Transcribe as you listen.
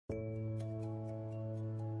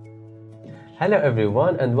Hello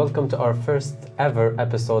everyone and welcome to our first ever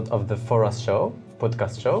episode of the For Us Show,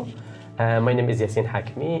 podcast show. My name is Yassine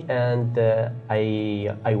Hakmi and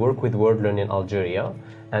I work with World Learning Algeria,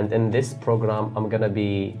 and in this program I'm gonna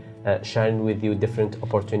be sharing with you different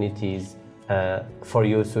opportunities for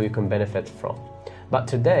you so you can benefit from. But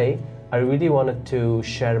today I really wanted to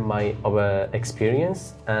share my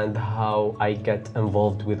experience and how I get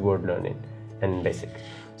involved with World Learning in basic.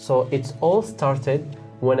 So it's all started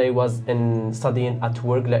when I was studying at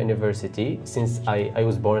Ouargla University, since I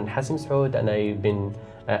was born in Hassim Saoud and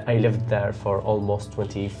I lived there for almost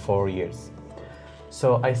 24 years.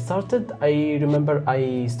 So I remember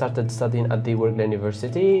I started studying at the Ouargla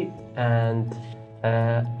University, and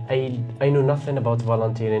I knew nothing about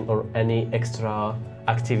volunteering or any extra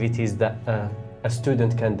activities that a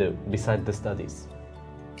student can do besides the studies.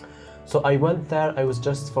 So I went there, I was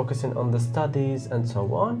just focusing on the studies and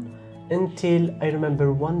so on, until I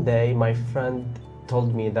remember one day my friend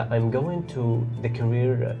told me that I'm going to the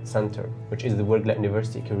career center, which is the Ouargla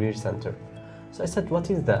University Career Center. So I said, what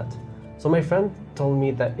is that? So my friend told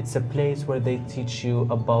me that it's a place where they teach you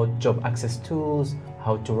about job access tools,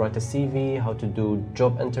 how to write a CV, how to do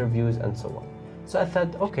job interviews and so on. So I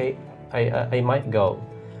thought, okay, I might go.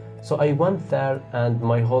 So I went there and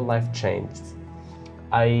my whole life changed.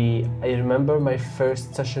 I remember my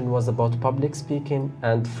first session was about public speaking,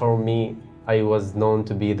 and for me, I was known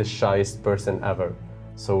to be the shyest person ever.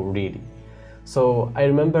 So I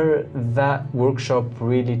remember that workshop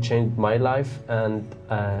really changed my life, and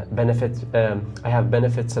I have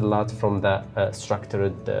benefits a lot from that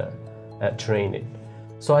structured training.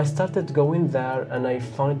 So I started going there, and I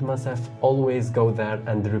found myself always go there,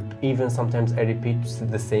 and even sometimes I repeat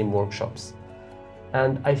the same workshops.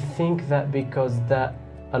 And I think that because that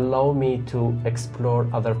allow me to explore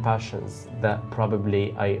other passions that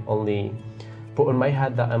probably I only put in my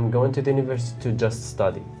head that I'm going to the university to just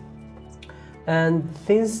study. And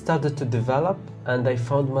things started to develop, and I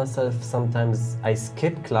found myself sometimes I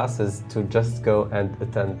skip classes to just go and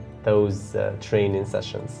attend those training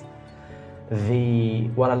sessions.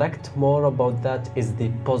 What I liked more about that is the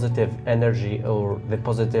positive energy or the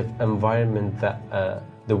positive environment that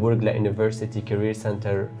the Ouargla University Career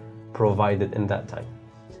Center provided in that time.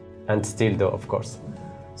 And still though, of course.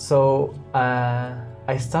 So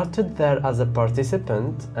I started there as a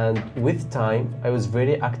participant, and with time I was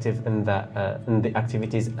very active in the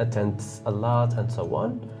activities, attends a lot and so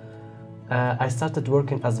on. I started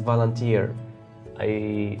working as volunteer.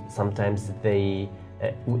 Sometimes they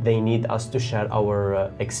need us to share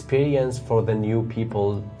our experience for the new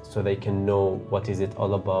people so they can know what is it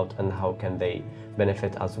all about and how can they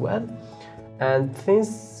benefit as well. And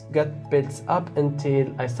things got built up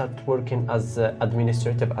until I started working as an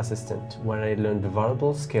administrative assistant, where I learned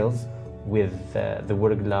valuable skills with the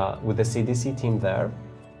CDC team there.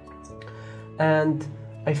 And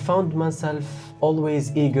I found myself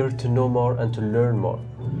always eager to know more and to learn more.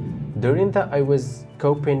 During that, I was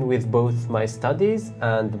coping with both my studies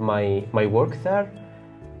and my work there.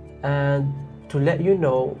 And to let you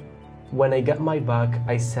know, when I got my bac,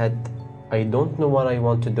 I said, I don't know what I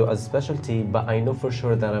want to do as a specialty, but I know for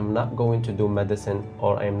sure that I'm not going to do medicine,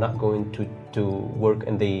 or I'm not going to work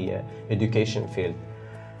in the education field,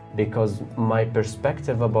 because my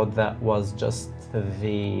perspective about that was just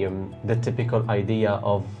the typical idea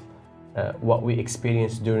of what we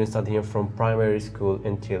experienced during studying from primary school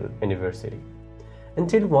until university.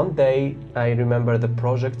 Until one day, I remember the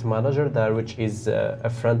project manager there, which is a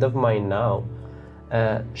friend of mine now.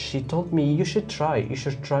 She told me, you should try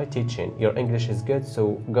teaching. Your English is good,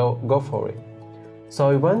 so go for it. So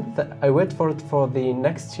I went for it. For the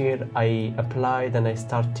next year, I applied and I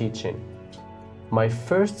started teaching. My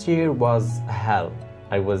first year was hell.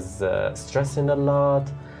 I was stressing a lot.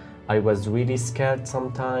 I was really scared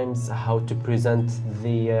sometimes how to present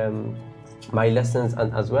my lessons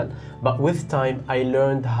and as well. But with time, I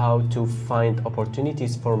learned how to find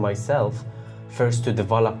opportunities for myself, first to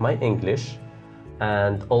develop my English,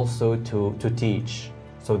 and also to teach.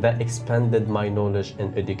 So that expanded my knowledge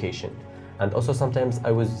in education. And also sometimes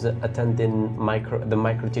I was attending the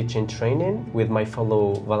micro teaching training with my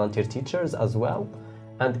fellow volunteer teachers as well,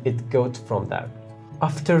 and it got from there.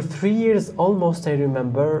 After 3 years almost, I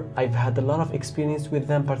remember, I've had a lot of experience with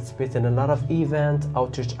them, participated in a lot of events,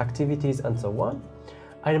 outreach activities and so on.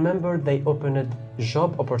 I remember they opened a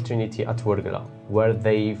job opportunity at Ouargla, where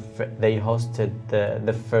they hosted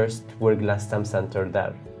the first Ouargla STEM Center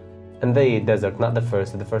there. In the desert, not the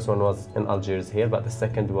first. The first one was in Algiers here, but the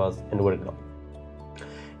second was in Ouargla.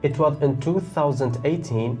 It was in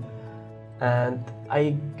 2018, and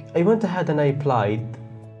I went ahead and I applied,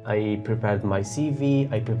 I prepared my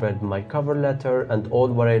CV, I prepared my cover letter, and all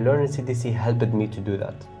what I learned in CDC helped me to do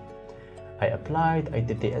that. I applied, I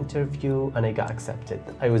did the interview, and I got accepted.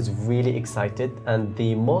 I was really excited, and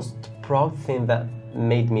the most proud thing that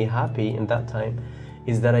made me happy in that time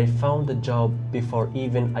is that I found a job before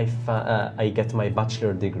even I get my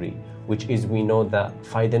bachelor degree, which is, we know that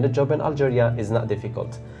finding a job in Algeria is not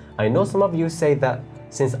difficult. I know some of you say that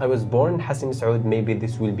since I was born in Hassim Saoud, maybe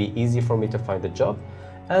this will be easy for me to find a job.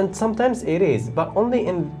 And sometimes it is, but only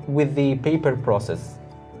with the paper process.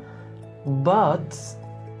 But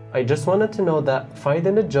I just wanted to know that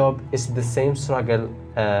finding a job is the same struggle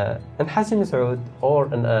in Hassim Saoud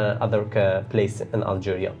or in other place in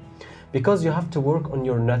Algeria, because you have to work on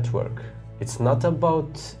your network. It's not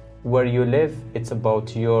about where you live, it's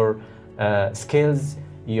about your skills,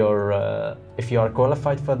 your if you are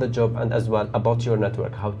qualified for the job, and as well about your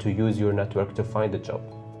network, how to use your network to find a job.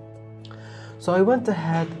 So I went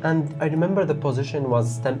ahead, and I remember the position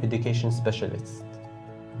was STEM education specialist.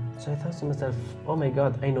 So I thought to myself, oh my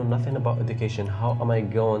God, I know nothing about education. How am I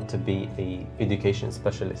going to be an education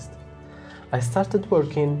specialist? I started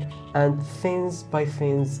working, and things by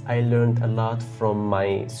things, I learned a lot from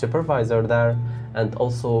my supervisor there and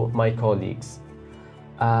also my colleagues.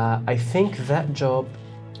 I think that job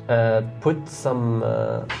put some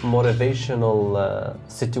motivational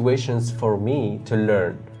situations for me to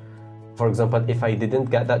learn. For example, if I didn't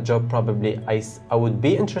get that job, probably I would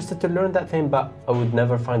be interested to learn that thing, but I would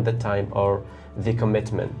never find the time or the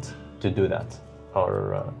commitment to do that,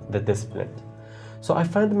 or the discipline. So I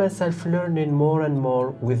found myself learning more and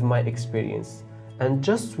more with my experience. And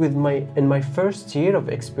just in my first year of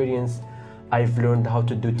experience, I've learned how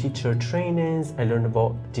to do teacher trainings, I learned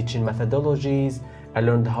about teaching methodologies, I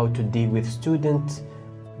learned how to deal with students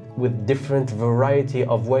with different variety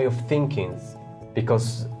of way of thinking.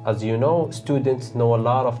 Because as you know, students know a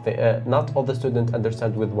lot of the, not all the students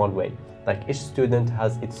understand with one way. Like each student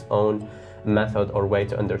has its own method or way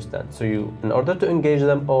to understand. So in order to engage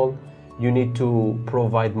them all, you need to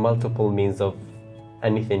provide multiple means of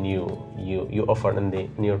anything you offer in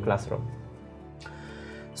your classroom.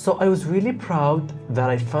 So I was really proud that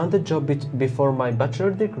I found a job before my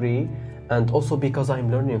bachelor degree, and also because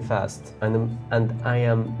I'm learning fast and I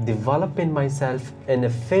am developing myself in a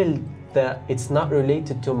field that it's not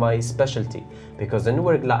related to my specialty. Because in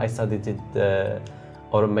Wergla I studied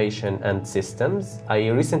automation and systems. I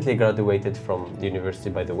recently graduated from the university,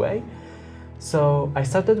 by the way. So I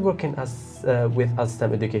started working as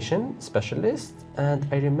STEM education specialist, and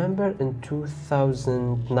I remember in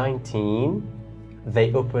 2019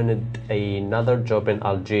 they opened another job in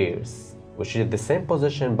Algiers, which is the same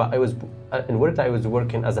position, but I was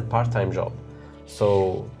working as a part-time job.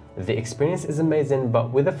 So the experience is amazing,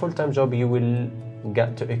 but with a full-time job you will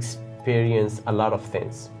get to experience a lot of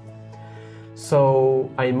things.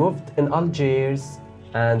 So I moved in Algiers,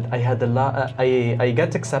 and I had I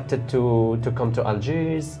got accepted to come to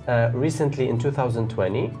Algiers recently in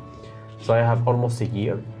 2020. So I have almost a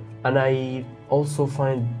year, and I also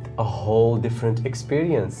find a whole different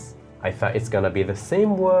experience. I thought it's gonna be the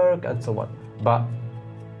same work and so on, but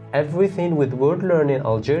everything with World Learning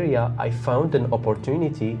Algeria, I found an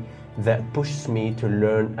opportunity that pushed me to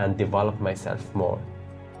learn and develop myself more.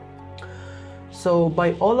 So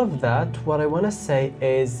by all of that, what I want to say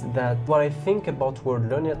is that what I think about World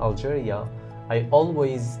Learning Algeria, I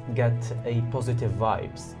always get a positive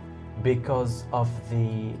vibes because of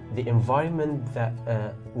the environment that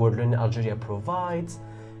World Learning Algeria provides,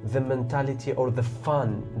 the mentality or the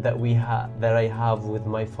fun that I have with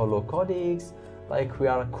my fellow colleagues. Like, we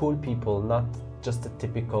are cool people, not just a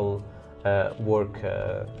typical work,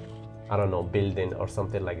 I don't know, building or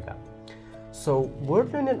something like that. So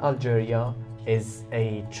World Learning Algeria is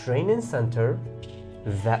a training center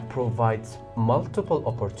that provides multiple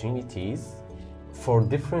opportunities for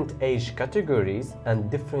different age categories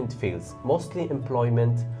and different fields, mostly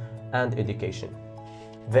employment and education.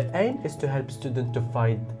 The aim is to help students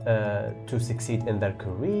to succeed in their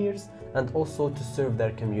careers and also to serve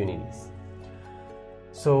their communities.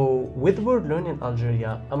 So with World Learning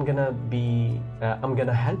Algeria, I'm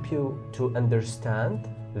gonna help you to understand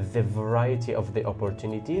the variety of the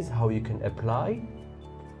opportunities, how you can apply,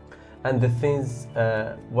 and the things,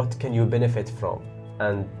 what can you benefit from.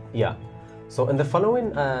 And yeah, so in the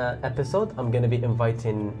following episode, I'm gonna be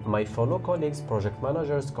inviting my fellow colleagues, project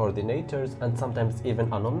managers, coordinators, and sometimes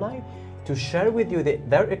even alumni to share with you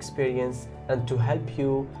their experience and to help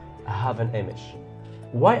you have an image.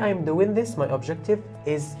 Why I'm doing this, my objective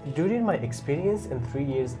is, during my experience in 3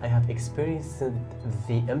 years, I have experienced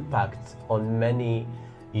the impact on many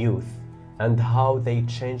youth and how they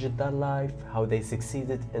changed their life, how they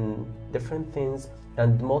succeeded in different things,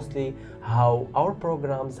 and mostly how our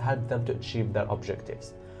programs help them to achieve their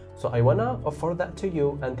objectives. So I wanna offer that to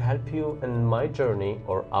you and help you in my journey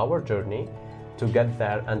or our journey to get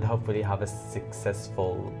there and hopefully have a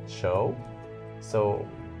successful show. So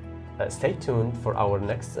stay tuned for our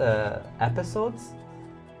next episodes,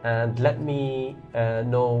 and let me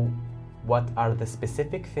know what are the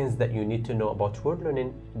specific things that you need to know about word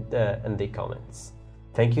learning in the comments.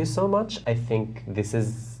 Thank you so much. I think this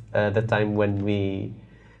is the time when we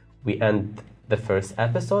end the first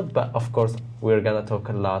episode, but of course we're gonna talk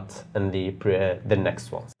a lot in the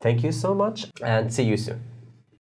next ones. Thank you so much and see you soon.